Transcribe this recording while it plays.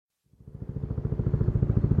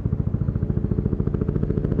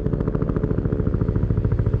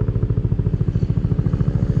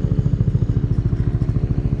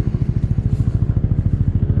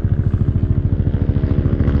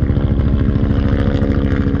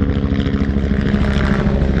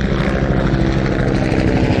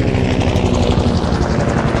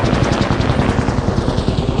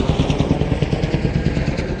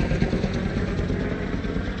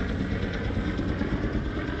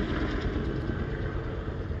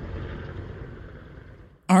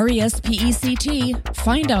RESPECT,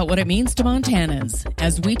 find out what it means to Montanans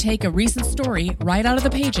as we take a recent story right out of the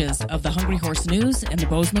pages of the Hungry Horse News and the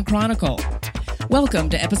Bozeman Chronicle. Welcome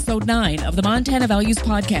to episode 9 of the Montana Values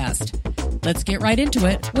Podcast. Let's get right into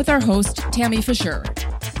it with our host, Tammy Fisher.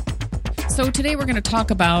 So today we're going to talk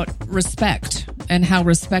about respect and how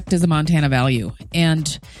respect is a Montana value. And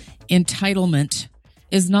entitlement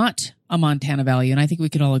is not a Montana value, and I think we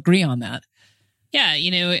could all agree on that. Yeah,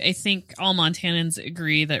 I think all Montanans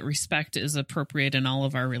agree that respect is appropriate in all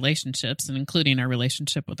of our relationships, and including our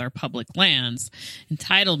relationship with our public lands.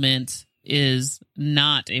 Entitlement is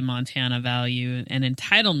not a Montana value, and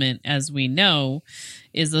entitlement, as we know,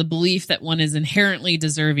 is a belief that one is inherently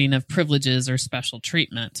deserving of privileges or special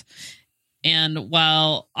treatment. And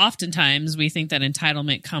while oftentimes we think that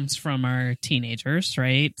entitlement comes from our teenagers,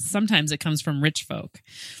 right? Sometimes it comes from rich folk.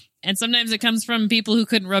 And sometimes it comes from people who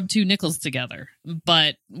couldn't rub two nickels together.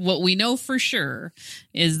 But what we know for sure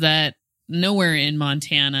is that nowhere in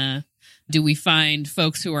Montana do we find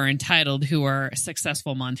folks who are entitled who are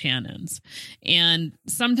successful Montanans. And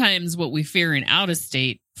sometimes what we fear in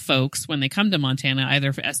out-of-state folks when they come to Montana,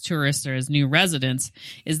 either as tourists or as new residents,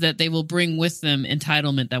 is that they will bring with them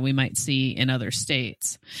entitlement that we might see in other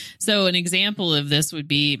states. So an example of this would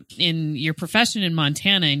be in your profession in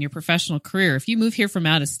Montana, in your professional career. If you move here from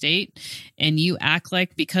out of state and you act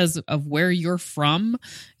like because of where you're from,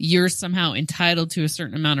 you're somehow entitled to a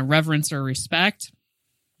certain amount of reverence or respect,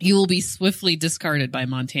 you will be swiftly discarded by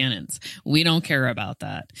Montanans. We don't care about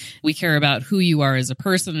that. We care about who you are as a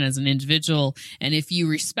person and as an individual. And if you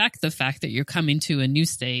respect the fact that you're coming to a new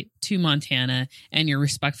state, to Montana, and you're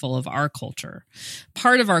respectful of our culture.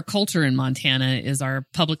 Part of our culture in Montana is our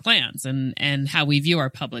public lands and how we view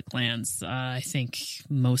our public lands. I think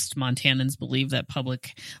most Montanans believe that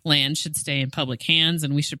public land should stay in public hands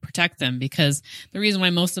and we should protect them, because the reason why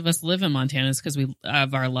most of us live in Montana is because we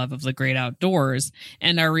have our love of the great outdoors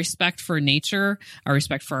and our respect for nature, our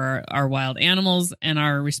respect for our wild animals, and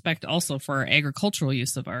our respect also for our agricultural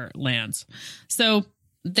use of our lands. So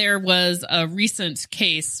there was a recent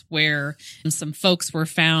case where some folks were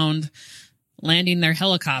found landing their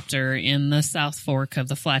helicopter in the South Fork of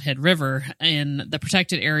the Flathead River in the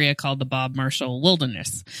protected area called the Bob Marshall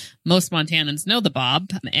Wilderness. Most Montanans know the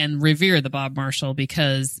Bob and revere the Bob Marshall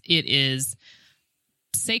because it is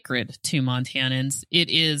sacred to Montanans. It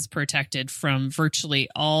is protected from virtually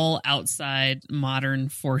all outside modern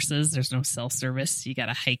forces. There's no cell service. You got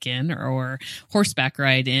to hike in or horseback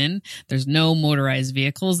ride in. There's no motorized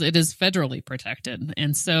vehicles. It is federally protected.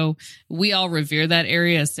 And so we all revere that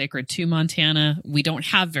area as sacred to Montana. We don't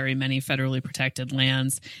have very many federally protected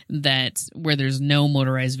lands where there's no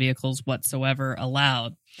motorized vehicles whatsoever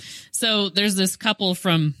allowed. So there's this couple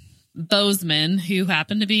from Bozeman who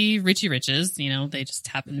happen to be Richie Riches. They just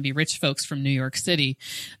happen to be rich folks from New York City.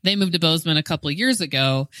 They moved to Bozeman a couple of years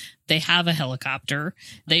ago. They have a helicopter.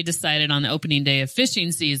 They decided on the opening day of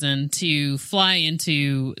fishing season to fly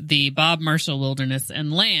into the Bob Marshall Wilderness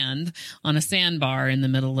and land on a sandbar in the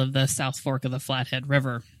middle of the South Fork of the Flathead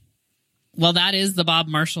River. Well, that is the Bob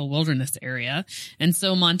Marshall Wilderness area. And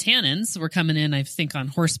so Montanans were coming in, I think, on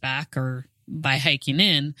horseback or by hiking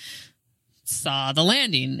in, saw the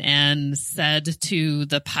landing and said to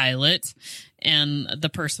the pilot and the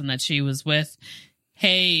person that she was with,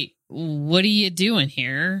 "Hey, what are you doing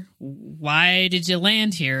here? Why did you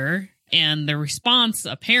land here?" And the response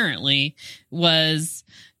apparently was,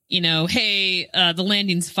 "Hey, the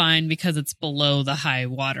landing's fine because it's below the high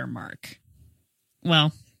water mark."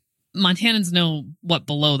 Well, Montanans know what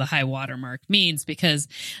below the high water mark means because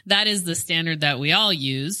that is the standard that we all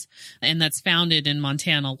use, and that's founded in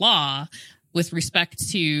Montana law with respect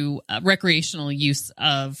to recreational use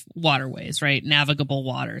of waterways, right? Navigable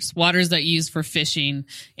waters that you use for fishing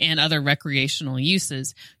and other recreational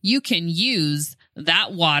uses. You can use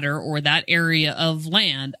that water or that area of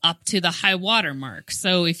land up to the high water mark.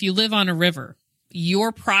 So if you live on a river,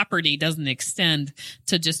 your property doesn't extend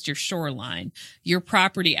to just your shoreline. Your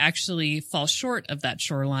property actually falls short of that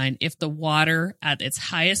shoreline if the water at its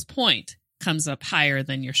highest point comes up higher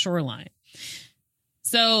than your shoreline.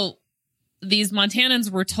 So these Montanans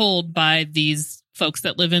were told by these folks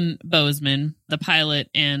that live in Bozeman, the pilot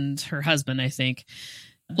and her husband, I think,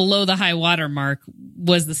 below the high water mark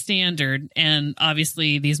was the standard. And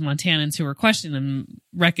obviously these Montanans who were questioning them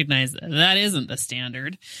recognized that isn't the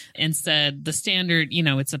standard and said the standard,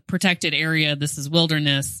 it's a protected area. This is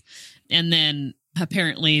wilderness. And then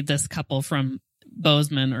apparently this couple from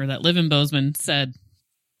Bozeman or that live in Bozeman said,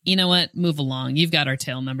 "You know what? Move along. You've got our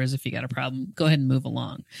tail numbers. If you got a problem, go ahead and move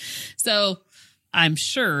along." So I'm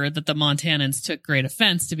sure that the Montanans took great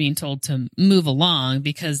offense to being told to move along,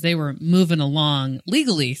 because they were moving along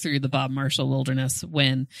legally through the Bob Marshall Wilderness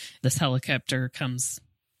when this helicopter comes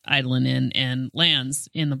idling in and lands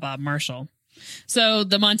in the Bob Marshall. So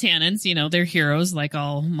the Montanans, they're heroes like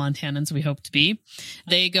all Montanans we hope to be.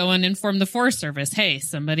 They go and inform the Forest Service, hey,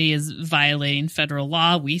 somebody is violating federal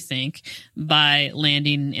law, we think, by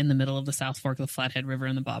landing in the middle of the South Fork of the Flathead River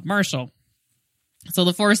in the Bob Marshall. So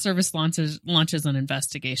the Forest Service launches an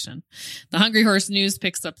investigation. The Hungry Horse News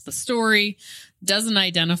picks up the story, doesn't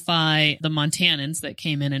identify the Montanans that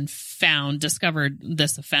came in and discovered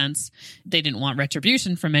this offense. They didn't want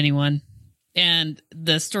retribution from anyone. And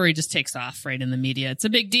the story just takes off right in the media. It's a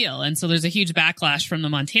big deal. And so there's a huge backlash from the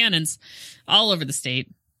Montanans all over the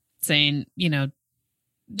state saying,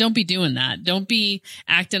 don't be doing that. Don't be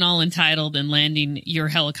acting all entitled and landing your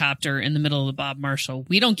helicopter in the middle of the Bob Marshall.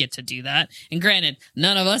 We don't get to do that. And granted,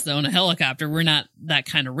 none of us own a helicopter. We're not that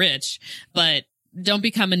kind of rich, but don't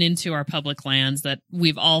be coming into our public lands that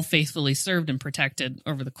we've all faithfully served and protected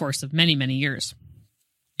over the course of many, many years.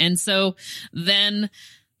 And so then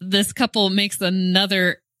this couple makes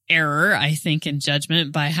another error, I think, in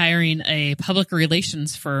judgment by hiring a public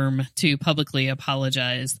relations firm to publicly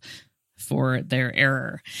apologize for their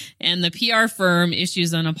error. And the PR firm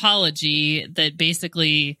issues an apology that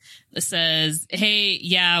basically says, hey,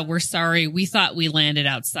 yeah, we're sorry. We thought we landed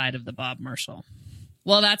outside of the Bob Marshall.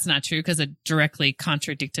 Well, that's not true, because it directly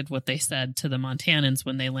contradicted what they said to the Montanans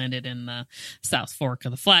when they landed in the South Fork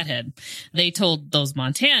of the Flathead. They told those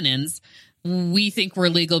Montanans, we think we're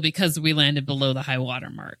legal because we landed below the high water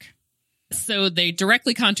mark. So they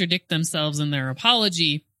directly contradict themselves in their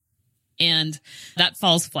apology. And that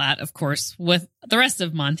falls flat, of course, with the rest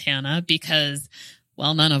of Montana because,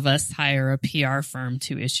 well, none of us hire a PR firm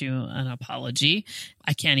to issue an apology.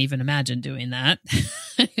 I can't even imagine doing that.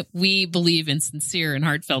 We believe in sincere and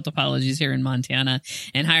heartfelt apologies here in Montana,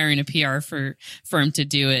 and hiring a PR firm to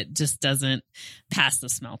do it just doesn't pass the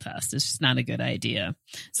smell test. It's just not a good idea.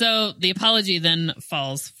 So the apology then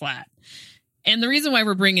falls flat. And the reason why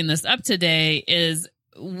we're bringing this up today is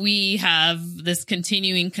we have this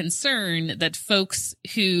continuing concern that folks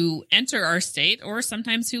who enter our state, or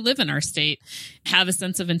sometimes who live in our state, have a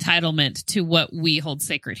sense of entitlement to what we hold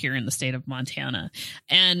sacred here in the state of Montana.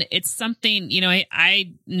 And it's something,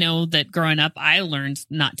 I know that growing up, I learned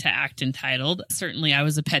not to act entitled. Certainly, I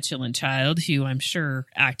was a petulant child who I'm sure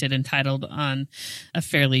acted entitled on a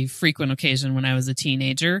fairly frequent occasion when I was a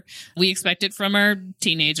teenager. We expect it from our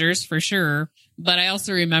teenagers for sure. But I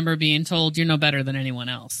also remember being told, you're no better than anyone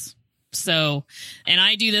else. So, and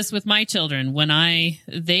I do this with my children when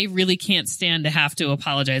they really can't stand to have to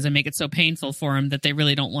apologize. I make it so painful for them that they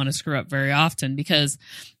really don't want to screw up very often, because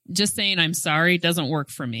just saying I'm sorry doesn't work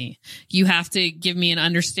for me. You have to give me an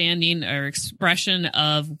understanding or expression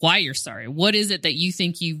of why you're sorry. What is it that you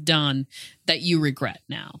think you've done that you regret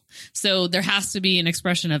now? So there has to be an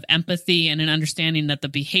expression of empathy and an understanding that the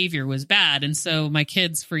behavior was bad. And so my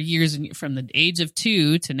kids for years, from the age of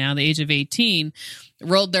 2 to now the age of 18,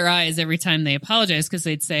 rolled their eyes every time they apologized, because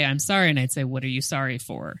they'd say, I'm sorry. And I'd say, what are you sorry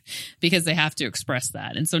for? Because they have to express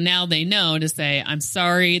that. And so now they know to say, I'm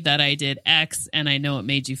sorry that I did X, and I know it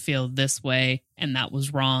made you feel this way, and that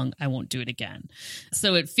was wrong. I won't do it again.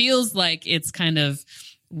 So it feels like it's kind of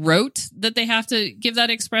rote that they have to give that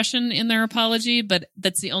expression in their apology, but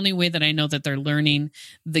that's the only way that I know that they're learning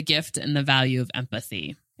the gift and the value of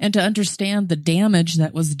empathy. And to understand the damage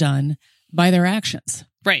that was done by their actions.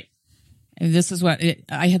 Right. And this is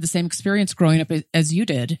I had the same experience growing up as you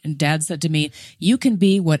did. And Dad said to me, you can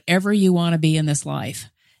be whatever you want to be in this life,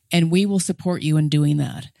 and we will support you in doing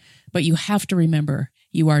that. But you have to remember,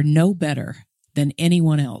 you are no better than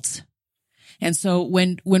anyone else. And so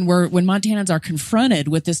when Montanans are confronted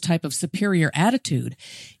with this type of superior attitude,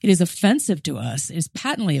 it is offensive to us. It is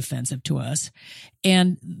patently offensive to us.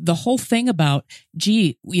 And the whole thing about,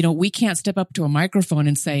 we can't step up to a microphone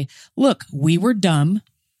and say, look, we were dumb.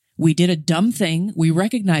 We did a dumb thing. We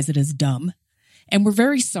recognize it as dumb, and we're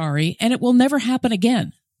very sorry, and it will never happen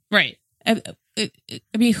again. Right. I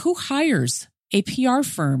mean, who hires a PR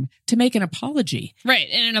firm to make an apology? Right.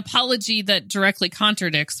 And an apology that directly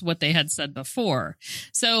contradicts what they had said before.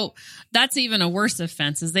 So that's even a worse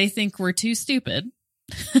offense, is they think we're too stupid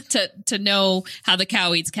to know how the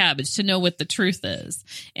cow eats cabbage, to know what the truth is.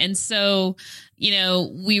 And so,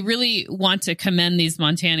 we really want to commend these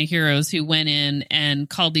Montana heroes who went in and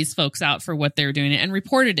called these folks out for what they were doing and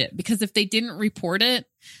reported it. Because if they didn't report it,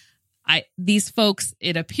 these folks,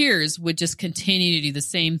 it appears, would just continue to do the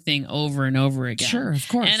same thing over and over again. Sure, of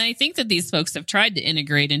course. And I think that these folks have tried to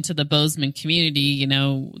integrate into the Bozeman community.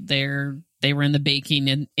 They're They were in the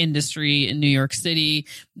baking industry in New York City.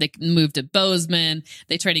 They moved to Bozeman.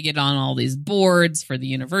 They tried to get on all these boards for the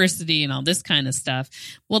university and all this kind of stuff.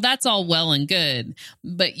 Well, that's all well and good,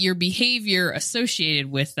 but your behavior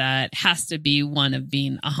associated with that has to be one of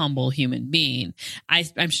being a humble human being.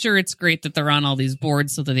 I'm sure it's great that they're on all these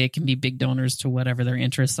boards so that they can be big donors to whatever their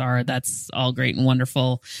interests are. That's all great and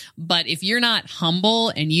wonderful. But if you're not humble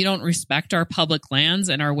and you don't respect our public lands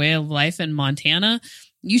and our way of life in Montana,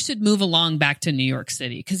 you should move along back to New York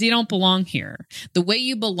City because you don't belong here. The way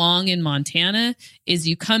you belong in Montana is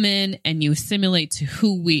you come in and you assimilate to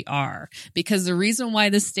who we are. Because the reason why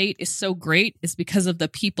this state is so great is because of the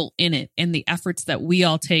people in it and the efforts that we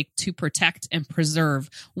all take to protect and preserve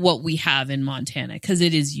what we have in Montana, because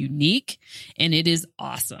it is unique and it is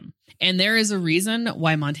awesome. And there is a reason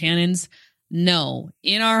why Montanans know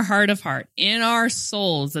in our heart of heart, in our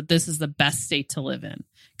souls, that this is the best state to live in.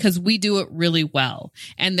 Because we do it really well.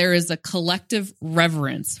 And there is a collective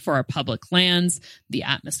reverence for our public lands, the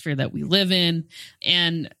atmosphere that we live in,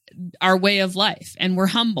 and our way of life. And we're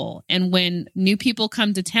humble. And when new people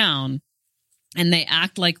come to town and they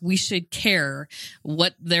act like we should care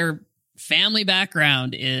what their family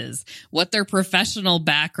background is, what their professional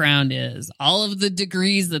background is, all of the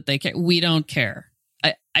degrees that they care, we don't care.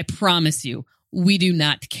 I promise you. We do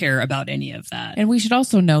not care about any of that. And we should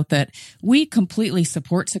also note that we completely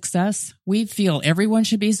support success. We feel everyone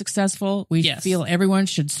should be successful. We feel everyone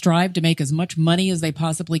should strive to make as much money as they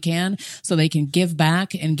possibly can so they can give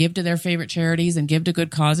back and give to their favorite charities and give to good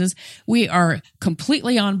causes. We are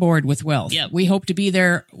completely on board with wealth. Yep. We hope to be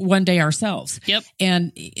there one day ourselves. Yep.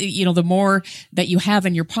 And, you know, the more that you have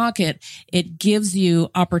in your pocket, it gives you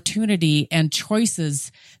opportunity and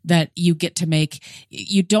choices that you get to make.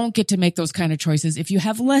 You don't get to make those kind of choices if you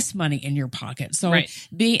have less money in your pocket. So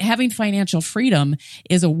having financial freedom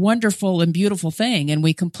is a wonderful and beautiful thing, and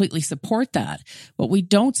we completely support that. What we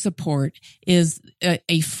don't support is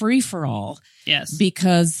a free-for-all. Yes.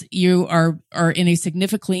 Because you are in a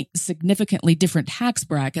significantly different tax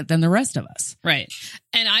bracket than the rest of us. Right.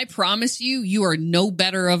 And I promise you, you are no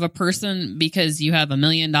better of a person because you have $1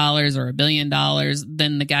 million or $1 billion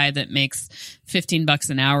than the guy that makes $15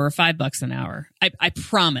 an hour or $5 an hour. I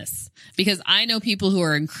promise. Because I know people who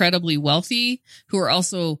are incredibly wealthy, who are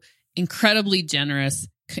also incredibly generous,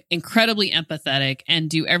 incredibly empathetic, and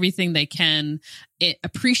do everything they can,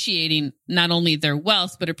 appreciating not only their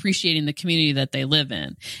wealth, but appreciating the community that they live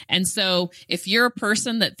in. And so if you're a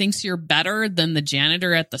person that thinks you're better than the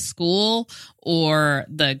janitor at the school or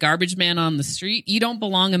the garbage man on the street, you don't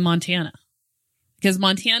belong in Montana. Because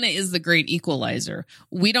Montana is the great equalizer.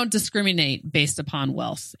 We don't discriminate based upon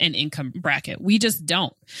wealth and income bracket. We just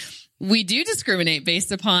don't. We do discriminate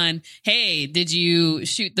based upon, hey, did you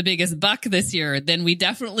shoot the biggest buck this year? Then we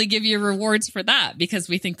definitely give you rewards for that because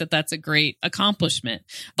we think that that's a great accomplishment.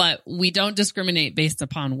 But we don't discriminate based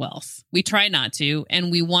upon wealth. We try not to, and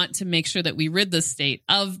we want to make sure that we rid the state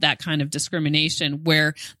of that kind of discrimination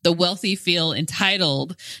where the wealthy feel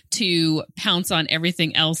entitled to pounce on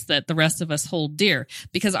everything else that the rest of us hold dear.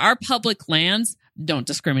 Because our public lands don't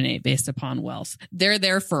discriminate based upon wealth. They're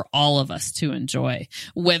there for all of us to enjoy,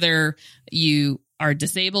 whether you are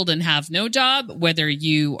disabled and have no job, whether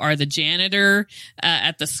you are the janitor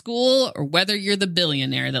at the school, or whether you're the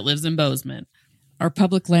billionaire that lives in Bozeman. Our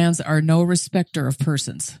public lands are no respecter of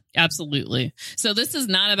persons. Absolutely. So this is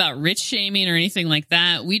not about rich shaming or anything like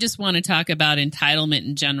that. We just want to talk about entitlement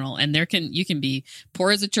in general. And you can be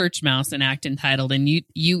poor as a church mouse and act entitled, and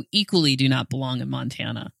you equally do not belong in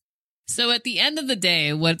Montana. So at the end of the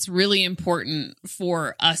day, what's really important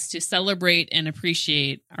for us to celebrate and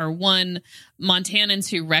appreciate are, one, Montanans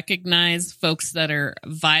who recognize folks that are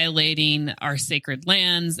violating our sacred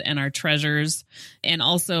lands and our treasures, and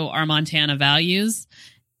also our Montana values.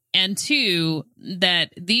 And two,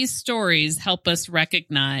 that these stories help us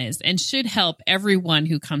recognize and should help everyone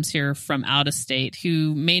who comes here from out of state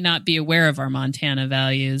who may not be aware of our Montana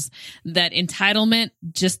values, that entitlement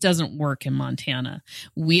just doesn't work in Montana.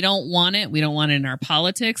 We don't want it. We don't want it in our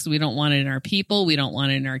politics. We don't want it in our people. We don't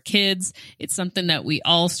want it in our kids. It's something that we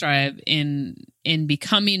all strive in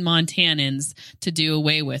becoming Montanans to do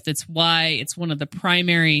away with. It's why it's one of the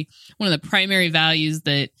primary values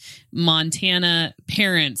that Montana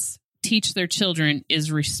parents teach their children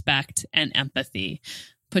is respect and empathy.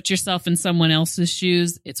 Put yourself in someone else's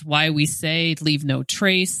shoes. It's why we say leave no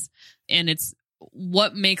trace. And it's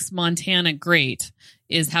what makes Montana great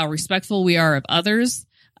is how respectful we are of others,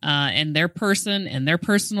 and their person and their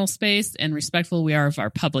personal space, and respectful we are of our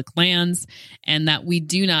public lands, and that we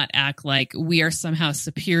do not act like we are somehow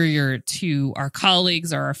superior to our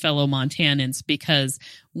colleagues or our fellow Montanans, because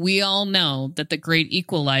we all know that the great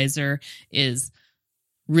equalizer is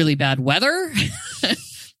really bad weather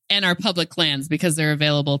and our public lands, because they're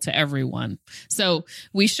available to everyone. So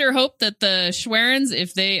we sure hope that the Schwerens,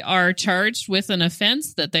 if they are charged with an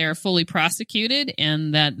offense, that they are fully prosecuted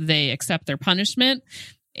and that they accept their punishment,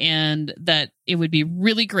 and that it would be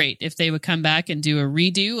really great if they would come back and do a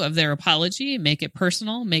redo of their apology, make it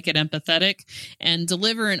personal, make it empathetic, and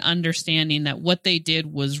deliver an understanding that what they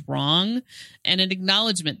did was wrong, and an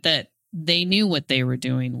acknowledgement that they knew what they were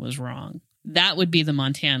doing was wrong. That would be the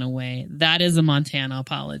Montana way. That is a Montana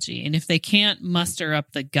apology. And if they can't muster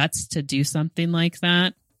up the guts to do something like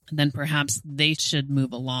that, then perhaps they should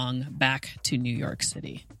move along back to New York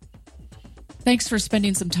City. Thanks for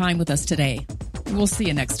spending some time with us today. We'll see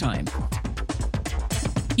you next time.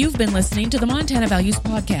 You've been listening to the Montana Values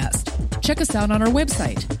Podcast. Check us out on our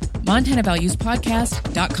website,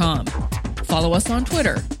 montanavaluespodcast.com. Follow us on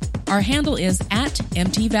Twitter. Our handle is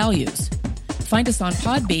 @MTValues. Find us on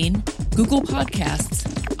Podbean, Google Podcasts,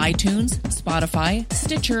 iTunes, Spotify,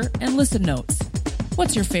 Stitcher, and Listen Notes.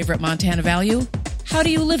 What's your favorite Montana value? How do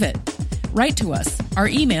you live it? Write to us. Our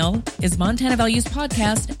email is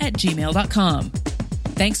montanavaluespodcast@gmail.com.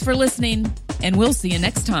 Thanks for listening, and we'll see you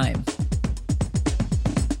next time.